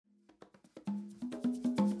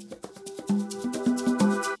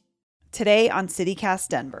today on CityCast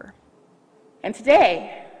Denver. And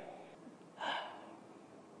today,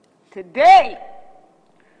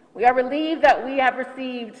 we are relieved that we have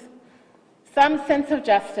received some sense of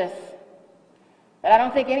justice that I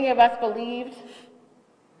don't think any of us believed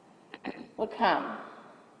would come.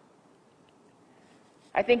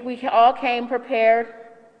 I think we all came prepared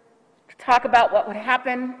to talk about what would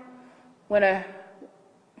happen when a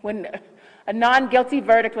non-guilty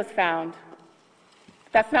verdict was found.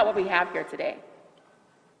 That's not what we have here today.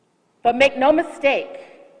 But make no mistake,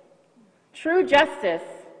 true justice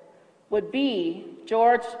would be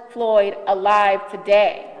George Floyd alive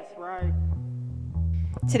today. That's right.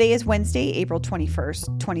 Today is Wednesday, April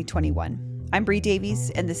 21st, 2021. I'm Bree Davies,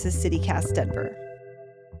 and this is CityCast Denver.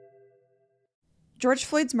 George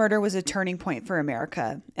Floyd's murder was a turning point for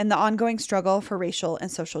America and the ongoing struggle for racial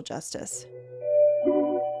and social justice.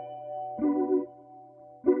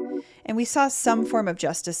 And we saw some form of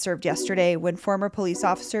justice served yesterday when former police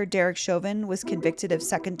officer Derek Chauvin was convicted of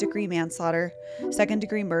second-degree manslaughter,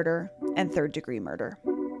 second-degree murder, and third-degree murder.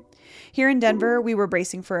 Here in Denver, we were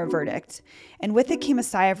bracing for a verdict, and with it came a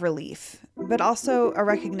sigh of relief, but also a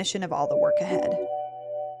recognition of all the work ahead.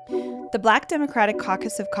 The Black Democratic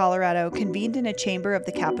Caucus of Colorado convened in a chamber of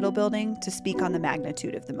the Capitol building to speak on the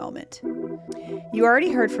magnitude of the moment. You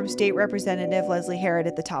already heard from State Representative Leslie Herod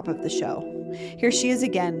at the top of the show. Here she is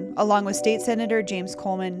again, along with State Senator James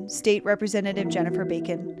Coleman, State Representative Jennifer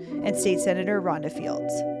Bacon, and State Senator Rhonda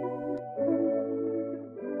Fields.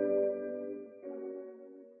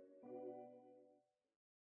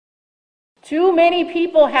 Too many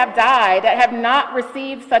people have died that have not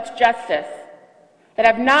received such justice, that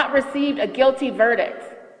have not received a guilty verdict.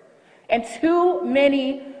 And too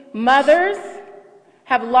many mothers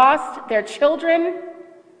have lost their children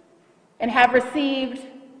and have received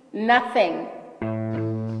nothing.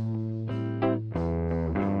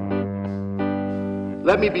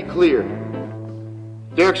 Let me be clear.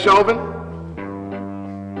 Derek Chauvin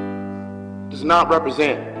does not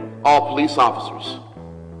represent all police officers,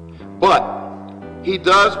 but he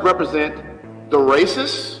does represent the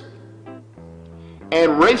racists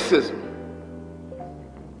and racism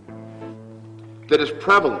that is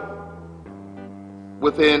prevalent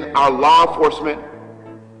within our law enforcement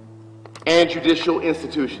and judicial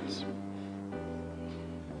institutions.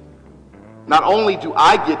 Not only do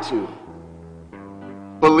I get to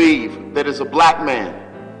believe that as a black man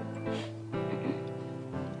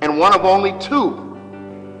and one of only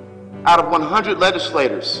 2 out of 100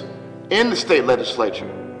 legislators in the state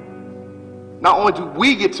legislature, not only do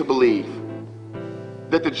we get to believe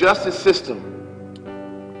that the justice system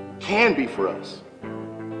can be for us,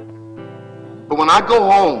 but when I go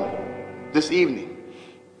home this evening,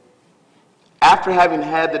 after having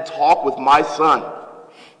had the talk with my son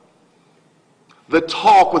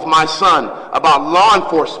about law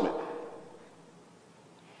enforcement,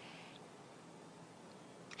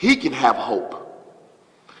 he can have hope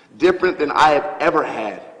different than I have ever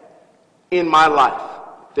had in my life,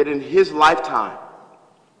 that in his lifetime,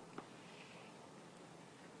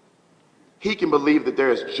 he can believe that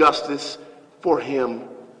there is justice for him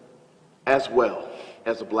as well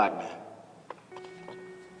as a black man.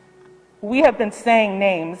 We have been saying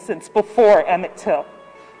names since before Emmett Till.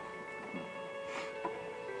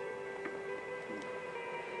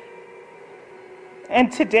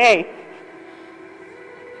 And today,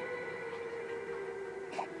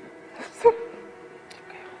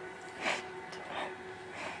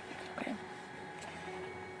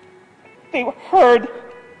 they were heard.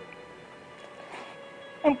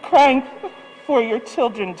 I'm crying for your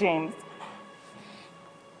children, James.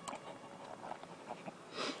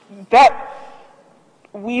 That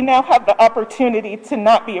we now have the opportunity to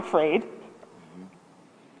not be afraid.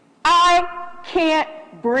 I can't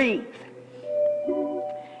breathe.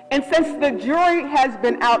 And since the jury has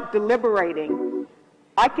been out deliberating,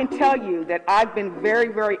 I can tell you that I've been very,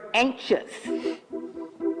 very anxious,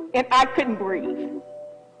 and I couldn't breathe.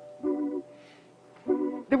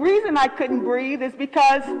 The reason I couldn't breathe is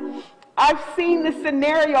because I've seen the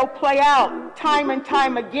scenario play out time and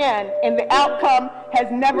time again, and the outcome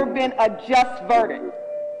has never been a just verdict.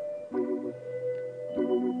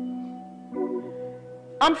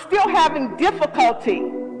 I'm still having difficulty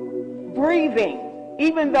breathing,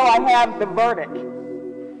 even though I have the verdict.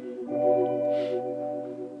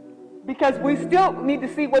 Because we still need to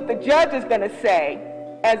see what the judge is going to say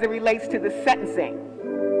as it relates to the sentencing.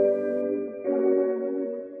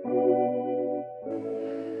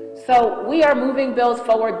 So we are moving bills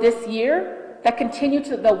forward this year that continue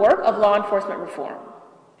to the work of law enforcement reform.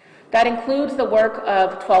 That includes the work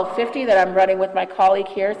of 1250 that I'm running with my colleague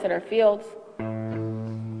here, Senator Fields.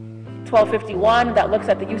 1251 that looks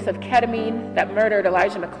at the use of ketamine that murdered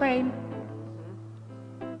Elijah McClain.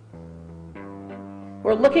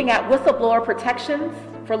 We're looking at whistleblower protections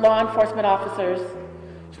for law enforcement officers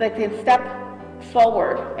so they can step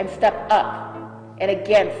forward and step up and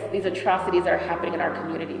against these atrocities that are happening in our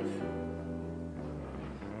communities.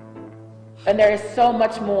 And there is so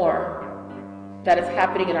much more that is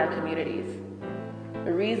happening in our communities.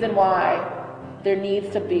 The reason why there needs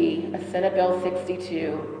to be a Senate Bill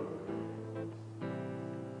 62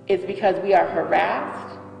 is because we are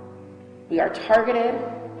harassed, we are targeted,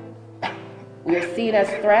 we are seen as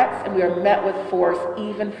threats, and we are met with force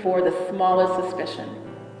even for the smallest suspicion.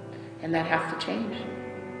 And that has to change.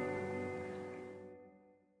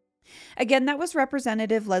 Again, that was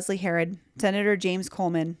Representative Leslie Herod, Senator James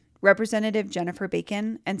Coleman, Representative Jennifer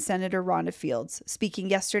Bacon, and Senator Rhonda Fields speaking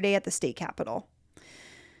yesterday at the state capitol.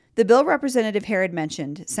 The bill Representative Herod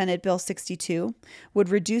mentioned, Senate Bill 62, would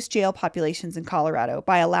reduce jail populations in Colorado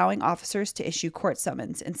by allowing officers to issue court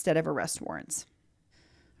summons instead of arrest warrants.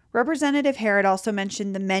 Representative Herod also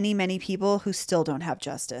mentioned the many, many people who still don't have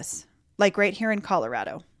justice, like right here in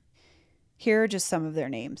Colorado. Here are just some of their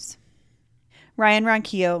names. Ryan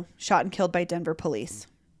Ronquillo, shot and killed by Denver police.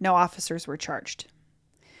 No officers were charged.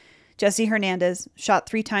 Jesse Hernandez, shot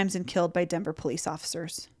 3 times and killed by Denver police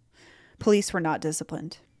officers. Police were not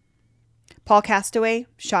disciplined. Paul Castaway,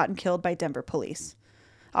 shot and killed by Denver police.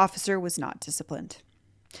 Officer was not disciplined.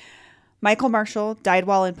 Michael Marshall died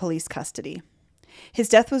while in police custody. His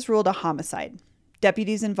death was ruled a homicide.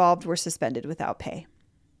 Deputies involved were suspended without pay.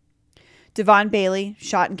 Devon Bailey,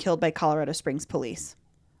 shot and killed by Colorado Springs police.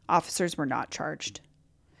 Officers were not charged.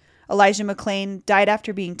 Elijah McClain died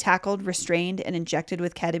after being tackled, restrained, and injected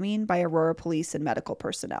with ketamine by Aurora police and medical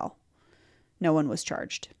personnel. No one was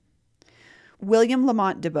charged. William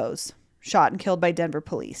Lamont DeBose, shot and killed by Denver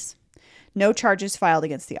police. No charges filed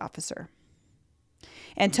against the officer.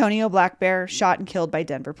 Antonio Blackbear, shot and killed by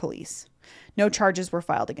Denver police. No charges were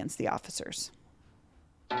filed against the officers.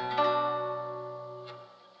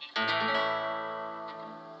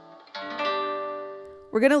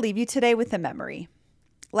 We're going to leave you today with a memory.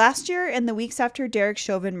 Last year, in the weeks after Derek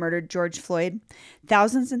Chauvin murdered George Floyd,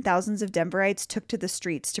 thousands and thousands of Denverites took to the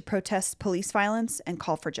streets to protest police violence and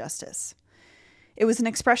call for justice. It was an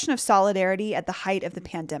expression of solidarity at the height of the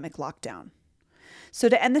pandemic lockdown. So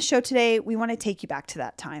to end the show today, we want to take you back to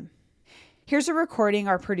that time. Here's a recording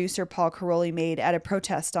our producer Paul Caroli made at a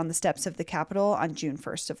protest on the steps of the Capitol on June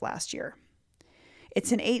 1st of last year.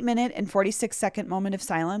 It's an 8-minute and 46-second moment of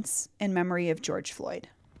silence in memory of George Floyd.